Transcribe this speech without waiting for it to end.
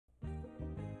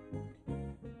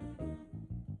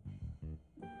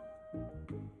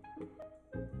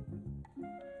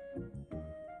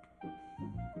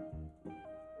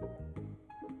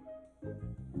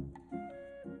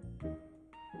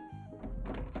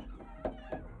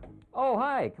Oh,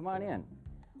 hi, come on in.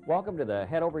 Welcome to the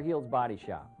Head Over Heels Body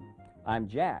Shop. I'm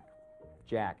Jack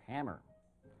Hammer.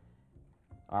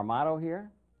 Our motto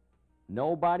here,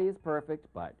 nobody is perfect,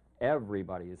 but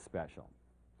everybody is special.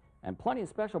 And plenty of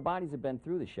special bodies have been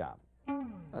through the shop.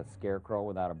 A scarecrow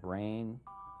without a brain,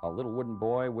 a little wooden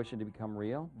boy wishing to become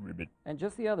real. Ribbit. And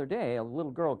just the other day, a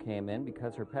little girl came in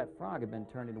because her pet frog had been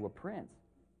turned into a prince.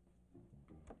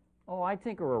 Oh, I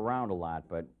tinker around a lot,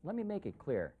 but let me make it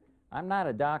clear. I'm not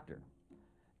a doctor.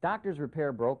 Doctors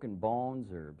repair broken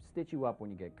bones or stitch you up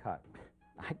when you get cut.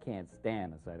 I can't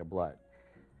stand the sight of blood.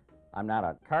 I'm not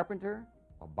a carpenter,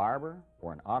 a barber,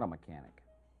 or an auto mechanic.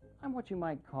 I'm what you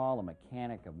might call a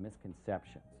mechanic of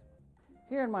misconceptions.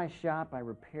 Here in my shop, I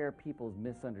repair people's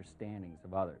misunderstandings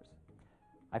of others.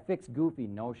 I fix goofy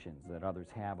notions that others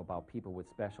have about people with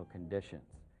special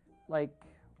conditions, like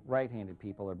right-handed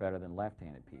people are better than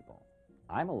left-handed people.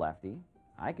 I'm a lefty.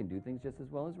 I can do things just as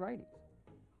well as righties.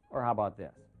 Or how about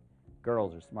this?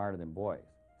 Girls are smarter than boys.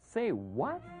 Say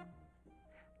what?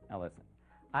 Now listen,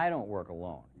 I don't work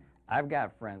alone. I've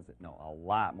got friends that know a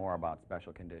lot more about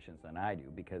special conditions than I do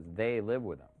because they live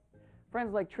with them.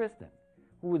 Friends like Tristan,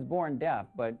 who was born deaf,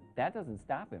 but that doesn't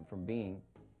stop him from being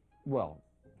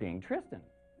Tristan.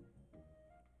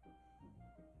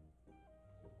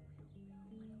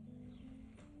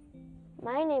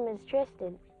 My name is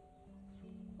Tristan,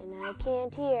 and I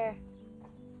can't hear.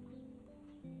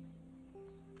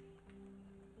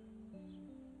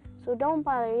 So don't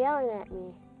bother yelling at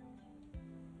me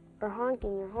or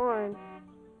honking your horn.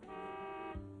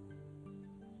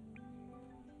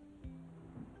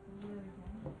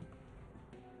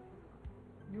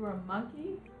 You were a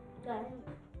monkey?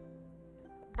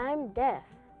 I'm deaf.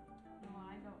 No,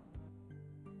 I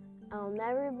don't. I'll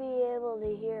never be able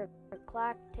to hear a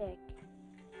clock tick.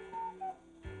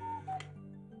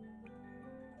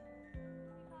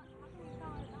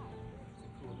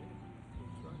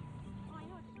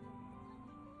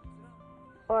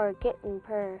 Or a kitten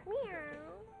purr.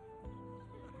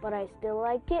 But I still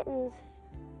like kittens.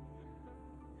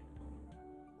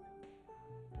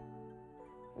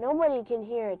 Nobody can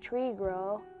hear a tree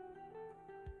grow,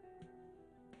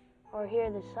 or hear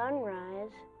the sun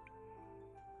rise,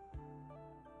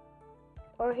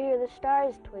 or hear the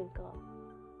stars twinkle.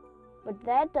 But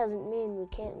that doesn't mean we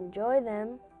can't enjoy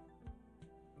them.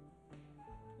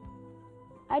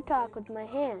 I talk with my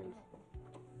hands.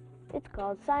 It's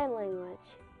called sign language.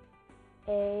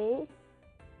 A,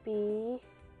 B,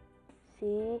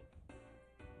 C,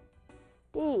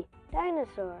 D,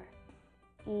 dinosaur.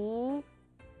 E,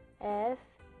 F,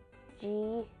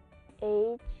 G,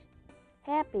 H,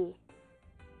 happy.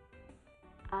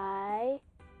 I,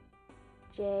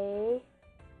 J,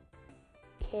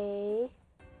 K,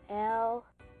 L,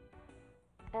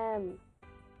 M,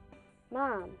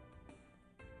 mom.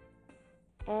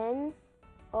 N,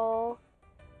 O,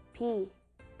 P,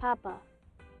 papa.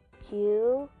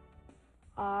 Q,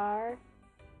 R,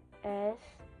 S,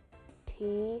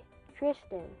 T,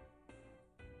 Tristan.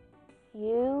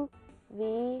 U,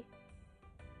 V,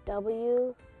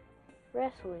 W,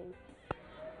 wrestling.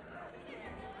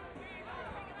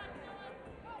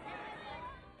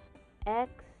 X,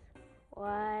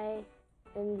 Y,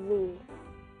 and Z.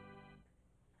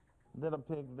 Little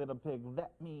pig,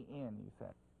 let me in, he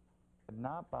said.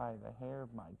 Not by the hair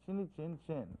of my chinny chin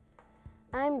chin.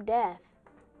 I'm deaf,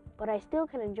 but I still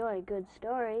can enjoy a good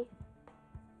story.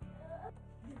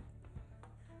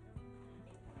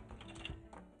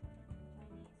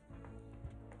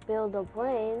 Build a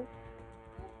plane.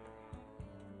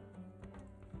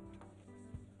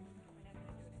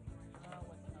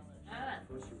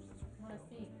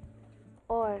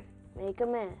 Or make a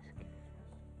mask.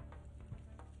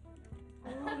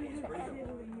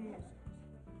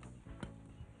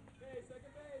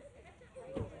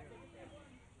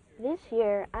 This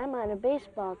year, I'm on a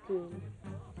baseball team.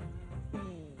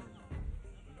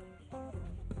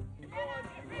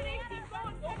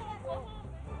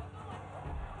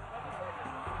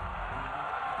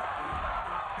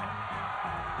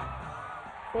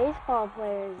 Baseball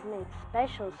players make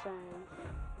special signs.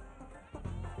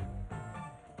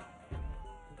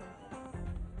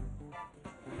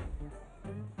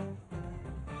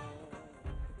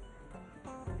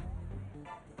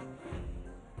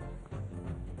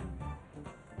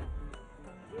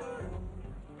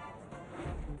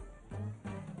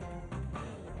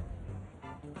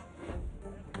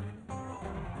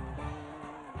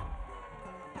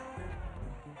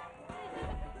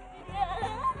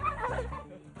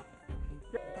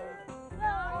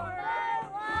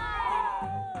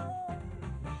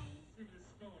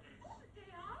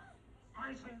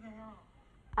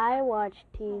 I watch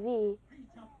TV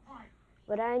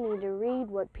but I need to read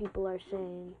what people are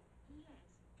saying.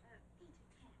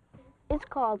 It's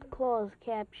called closed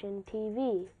caption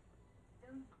TV.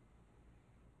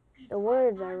 The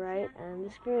words are right on the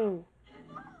screen.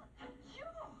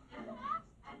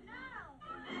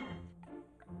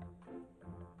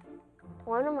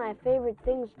 One of my favorite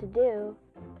things to do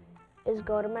is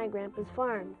go to my grandpa's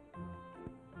farm.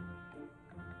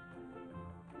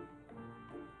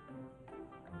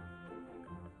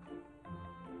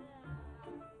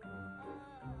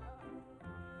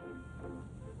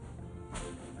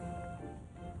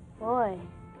 Boy,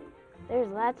 there's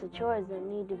lots of chores that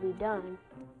need to be done.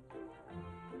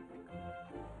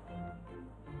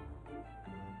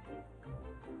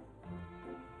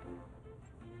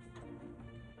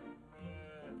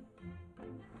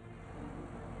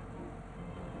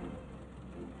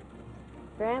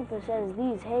 Grandpa says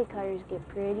these hay cutters get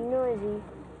pretty noisy.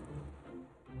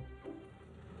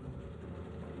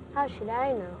 How should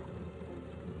I know?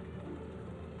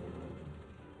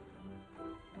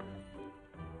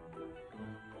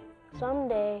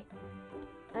 Someday,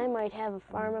 I might have a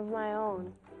farm of my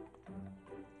own.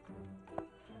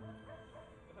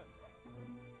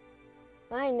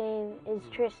 My name is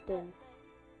Tristan.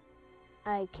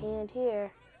 I can't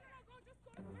hear,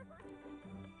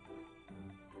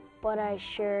 but I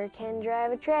sure can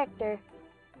drive a tractor.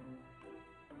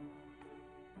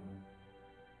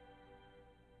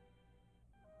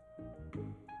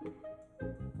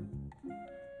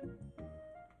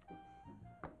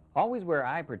 Always wear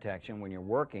eye protection when you're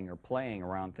working or playing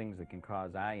around things that can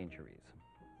cause eye injuries.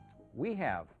 We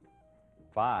have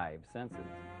 5 senses: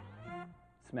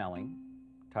 smelling,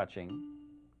 touching,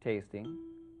 tasting,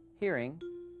 hearing,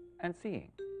 and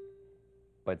seeing.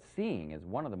 But seeing is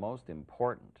one of the most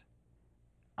important.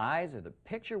 Eyes are the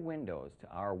picture windows to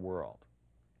our world.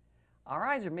 Our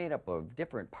eyes are made up of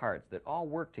different parts that all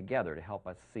work together to help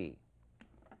us see.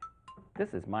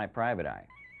 This is my private eye.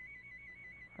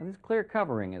 And this clear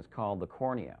covering is called the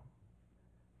cornea.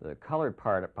 The colored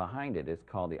part behind it is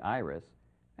called the iris,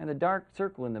 and the dark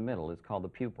circle in the middle is called the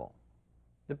pupil.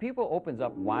 The pupil opens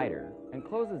up wider and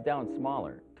closes down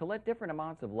smaller to let different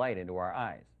amounts of light into our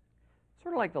eyes,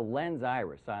 sort of like the lens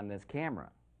iris on this camera.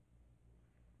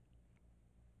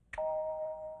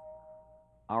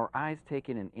 Our eyes take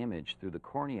in an image through the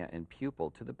cornea and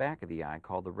pupil to the back of the eye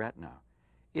called the retina.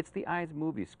 It's the eye's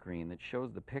movie screen that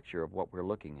shows the picture of what we're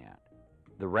looking at.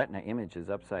 The retina image is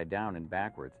upside down and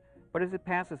backwards, but as it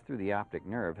passes through the optic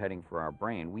nerve heading for our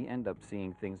brain, we end up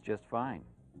seeing things just fine.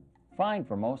 Fine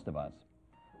for most of us.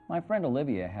 My friend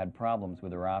Olivia had problems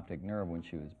with her optic nerve when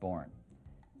she was born.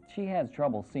 She has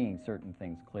trouble seeing certain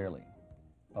things clearly.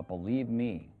 But believe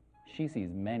me, she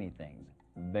sees many things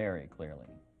very clearly.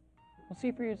 Well,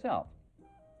 see for yourself.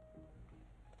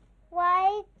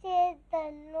 Why did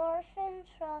the Northern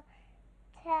Troll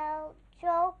tell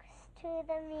jokes to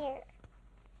the mirror?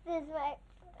 This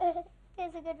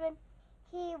is a good one.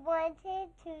 He wanted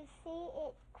to see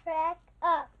it crack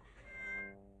up.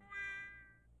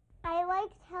 I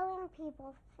like telling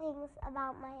people things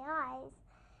about my eyes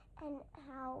and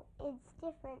how it's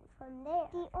different from theirs.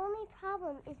 The only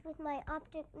problem is with my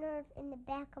optic nerve in the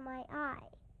back of my eye.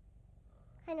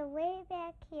 Kind of way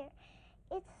back here.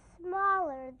 It's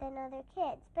smaller than other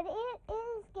kids, but it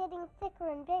is getting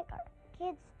thicker and bigger.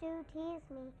 Kids do tease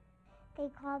me. They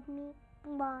called me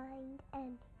blind,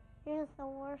 and here's the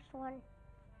worst one.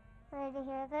 Ready to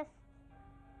hear this?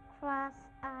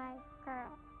 Cross-eyed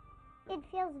girl. It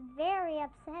feels very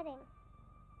upsetting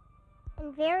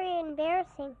and very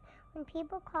embarrassing when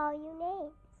people call you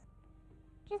names.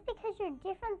 Just because you're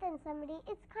different than somebody,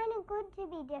 it's kind of good to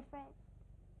be different.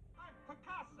 I'm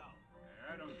Picasso.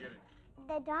 I don't get it.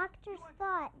 The doctors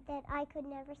thought that I could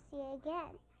never see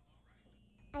again.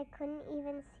 I couldn't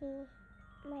even see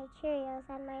my Cheerios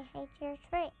on my high chair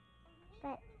tray.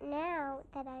 But now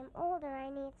that I'm older, I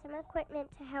need some equipment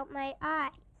to help my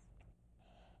eyes.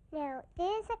 Now,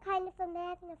 there's a kind of a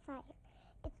magnifier.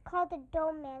 It's called a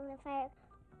dome magnifier.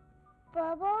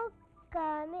 Bubble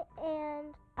gum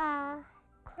and a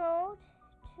coat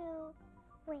to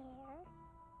wear,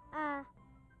 a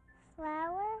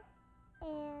flower,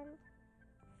 and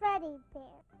Freddy Bear.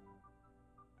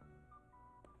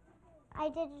 I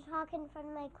did a talk in front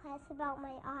of my class about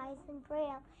my eyes and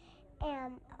Braille,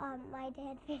 and my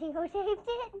dad videotaped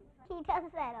it. He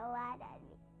does that a lot on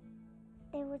me.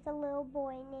 There was a little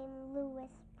boy named Louis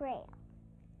Braille.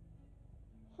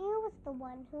 He was the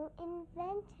one who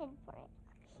invented Braille.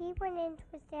 He went into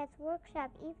his dad's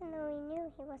workshop even though he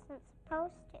knew he wasn't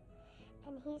supposed to.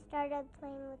 And he started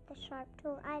playing with the sharp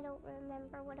tool. I don't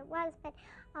remember what it was, but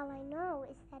all I know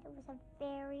is that it was a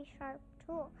very sharp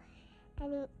tool.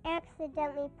 and he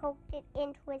accidentally poked it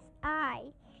into his eye,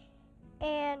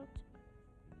 and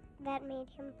that made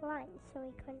him blind, so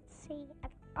he couldn't see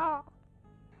at all.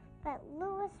 But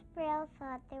Louis Braille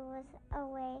thought there was a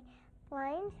way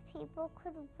blind people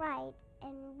could write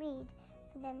and read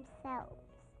for themselves.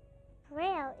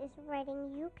 Braille is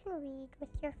writing you can read with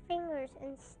your fingers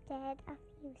instead of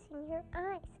using your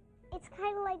eyes. It's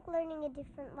kind of like learning a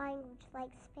different language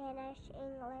like Spanish,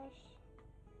 English,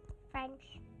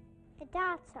 French. The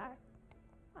dots are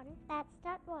that's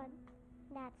dot 1,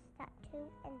 that's dot 2,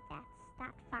 and that's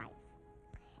dot 5.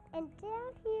 And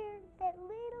down here, that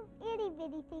little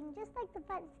itty-bitty thing, just like the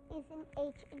buttons, is an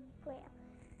H in Braille.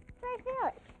 Very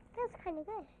good. That's kind of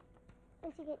good.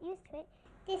 Once you get used to it.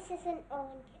 This is an O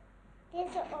in Braille.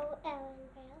 There's an O, L in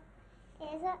Braille.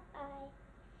 There's an I,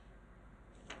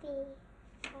 B,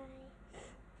 I,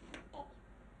 A.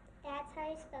 That's how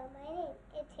you spell my name.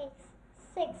 It takes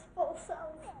 6 full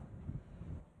cells.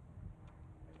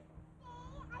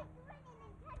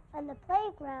 On the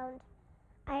playground,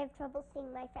 I have trouble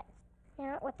seeing my friends.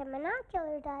 Now, what the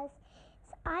monocular does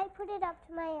is I put it up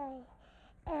to my eye,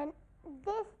 and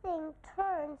this thing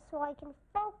turns so I can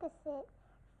focus it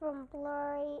from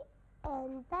blurry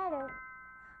and better.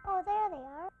 Oh, there they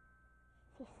are.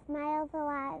 She smiles a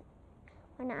lot.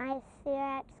 When I see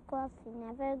her at school, she's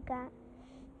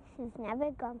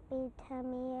never grumpy to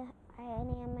me or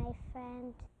any of my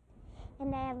friends.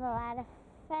 And I have a lot of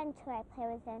friends who I play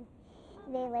with, and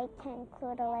they like to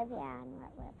include Olivia on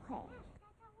what we're playing.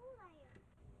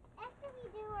 After we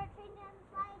do our train down the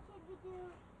slide, should we do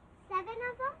 7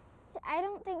 of them? I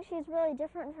don't think she's really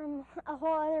different from a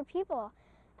whole other people.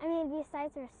 I mean,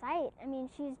 besides her sight, I mean,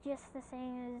 she's just the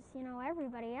same as,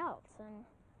 everybody else, and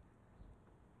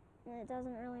it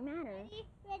doesn't really matter.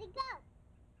 Ready, go!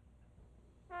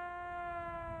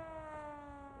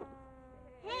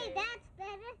 Hey, that's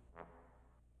better.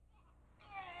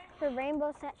 Her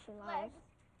rainbow set she loves.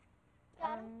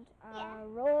 And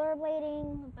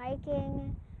rollerblading,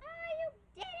 biking. Oh, you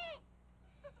did it!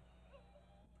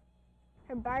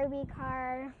 Her Barbie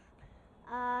car.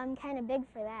 I'm kind of big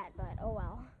for that, but oh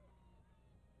well.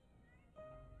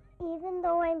 Even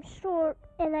though I'm short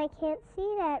and I can't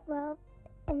see that well,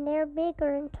 and they're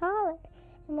bigger and taller,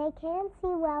 and they can see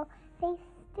well, they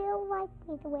still like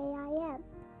me the way I am.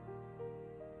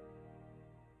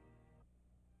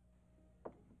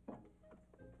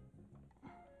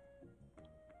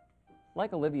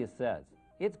 Like Olivia says,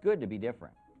 it's good to be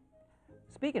different.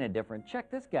 Speaking of different, check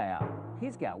this guy out.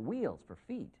 He's got wheels for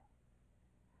feet.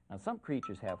 Now, some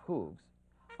creatures have hooves,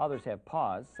 others have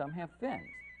paws, some have fins.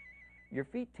 Your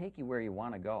feet take you where you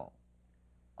want to go.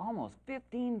 Almost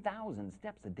 15,000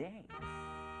 steps a day.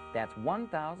 That's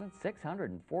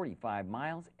 1,645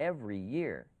 miles every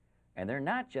year. And they're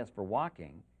not just for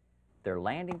walking. They're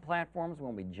landing platforms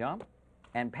when we jump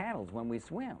and paddles when we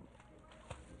swim.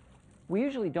 We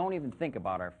usually don't even think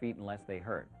about our feet unless they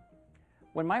hurt.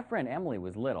 When my friend Emily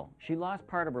was little, she lost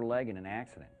part of her leg in an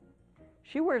accident.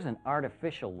 She wears an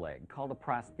artificial leg called a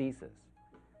prosthesis.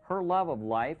 Her love of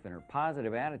life and her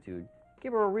positive attitude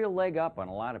give her a real leg up on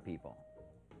a lot of people.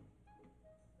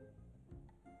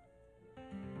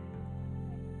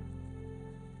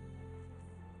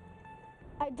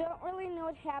 I don't really know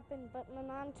what happened, but my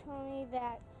mom told me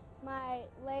that my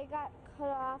leg got cut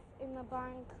off in the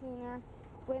barn cleaner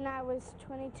when I was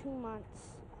 22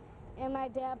 months. And my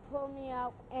dad pulled me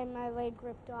out and my leg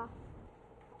ripped off.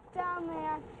 Down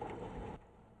there.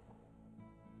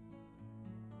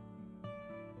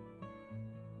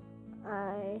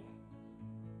 I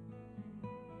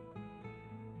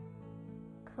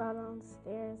crawl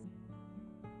downstairs.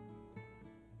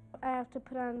 I have to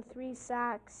put on 3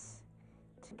 socks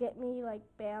to get me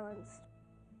balanced.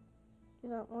 You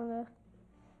don't want a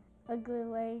ugly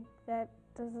leg that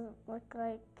doesn't look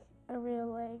like a real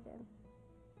leg. And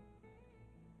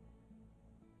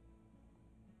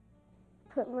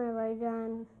put my leg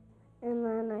on and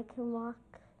then I can walk.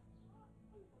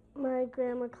 My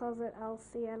grandma calls it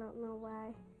Elsie. I don't know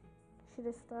why. She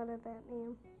just thought of that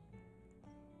name.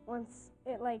 Once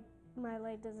my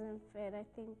leg doesn't fit, I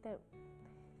think that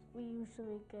we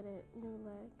usually get a new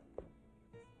leg.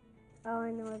 All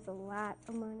I know is a lot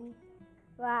of money.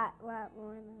 Lot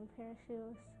more than a pair of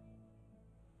shoes.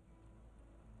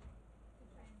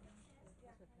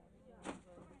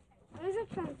 These are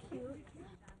kind of cute.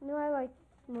 No, I like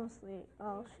mostly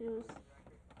all shoes.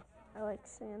 I like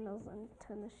sandals and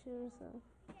tennis shoes.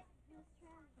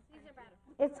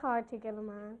 It's hard to get them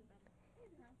on.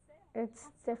 It's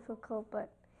difficult, but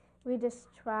we just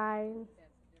try.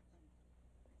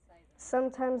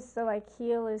 Sometimes the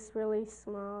heel is really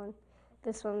small, and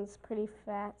this one's pretty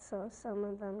fat, so some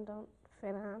of them don't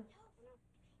fit on.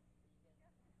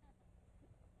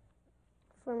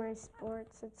 For my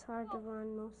sports, it's hard to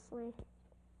run mostly.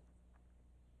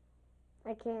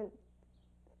 I can't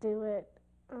do it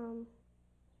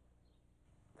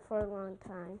for a long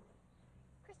time.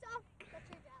 Crystal, what's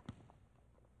your job?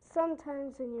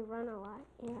 Sometimes when you run a lot,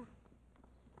 yeah.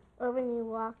 Or when you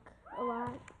walk a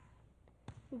lot,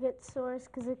 you get sores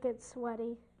because it gets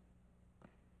sweaty.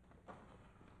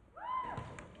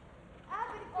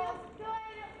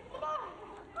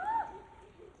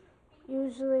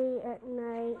 Usually at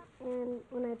night, and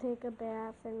when I take a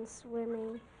bath and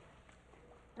swimming,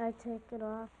 I take it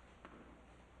off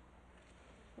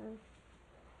and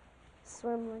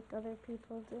swim like other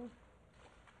people do.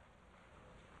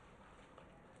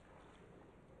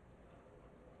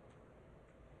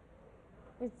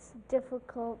 It's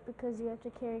difficult because you have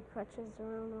to carry crutches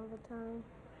around all the time.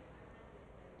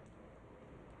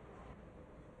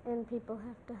 And people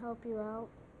have to help you out.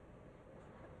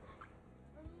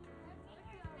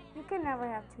 You can never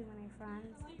have too many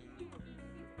friends.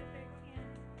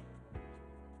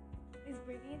 Is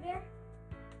Brittany there?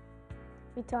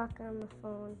 We talk on the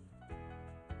phone.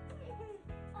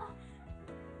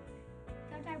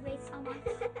 Don't I weigh so much?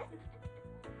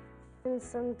 And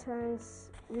sometimes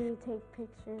we take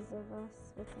pictures of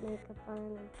us with makeup on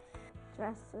and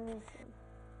dresses.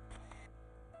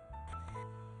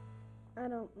 I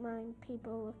don't mind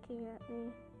people looking at me.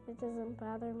 It doesn't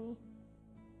bother me.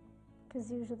 Because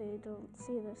usually I don't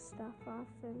see this stuff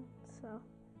often, so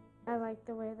I like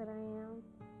the way that I am.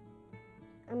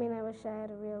 I mean, I wish I had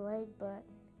a real leg, but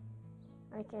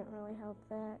I can't really help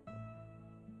that.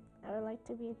 I would like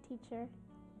to be a teacher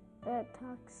that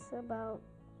talks about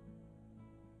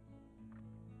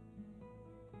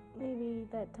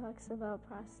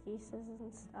prosthesis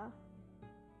and stuff.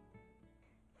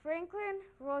 Franklin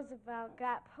Roosevelt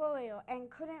got polio and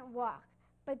couldn't walk,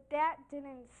 but that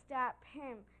didn't stop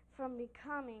him from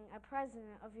becoming a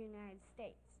president of the United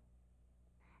States.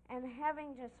 And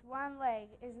having just one leg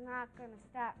is not going to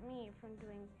stop me from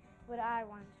doing what I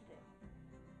want to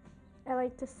do. I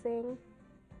like to sing.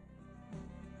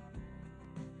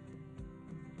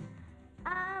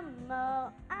 I'm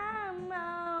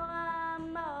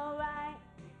alright.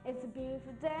 It's a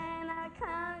beautiful day and I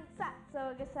can't stop, so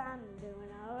I guess I'm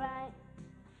doing alright.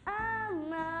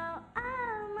 I'm alright.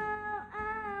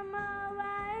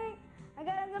 I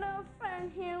got a good old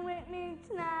friend here with me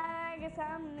tonight. I guess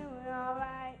I'm doing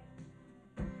alright.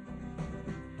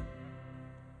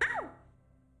 Ow!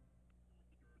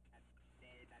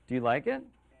 Do you like it?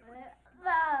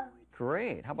 Love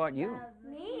Great. How about you?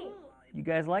 me. You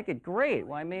guys like it? Great.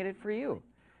 Well, I made it for you.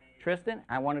 Tristan,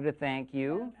 I wanted to thank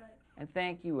you, and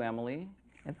thank you, Emily,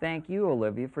 and thank you,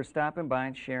 Olivia, for stopping by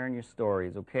and sharing your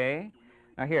stories, okay?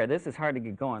 Now here, this is hard to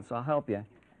get going, so I'll help you.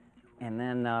 And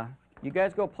then you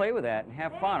guys go play with that and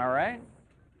have fun, all right?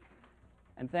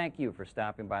 And thank you for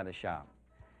stopping by the shop.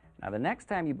 Now, the next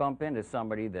time you bump into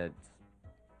somebody that's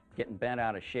getting bent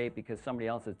out of shape because somebody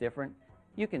else is different,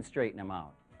 you can straighten them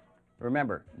out.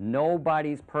 Remember,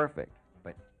 nobody's perfect,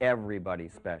 but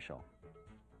everybody's special.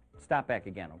 Stop back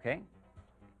again, okay?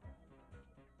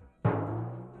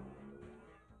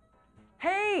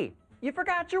 Hey, you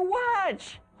forgot your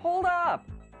watch! Hold up!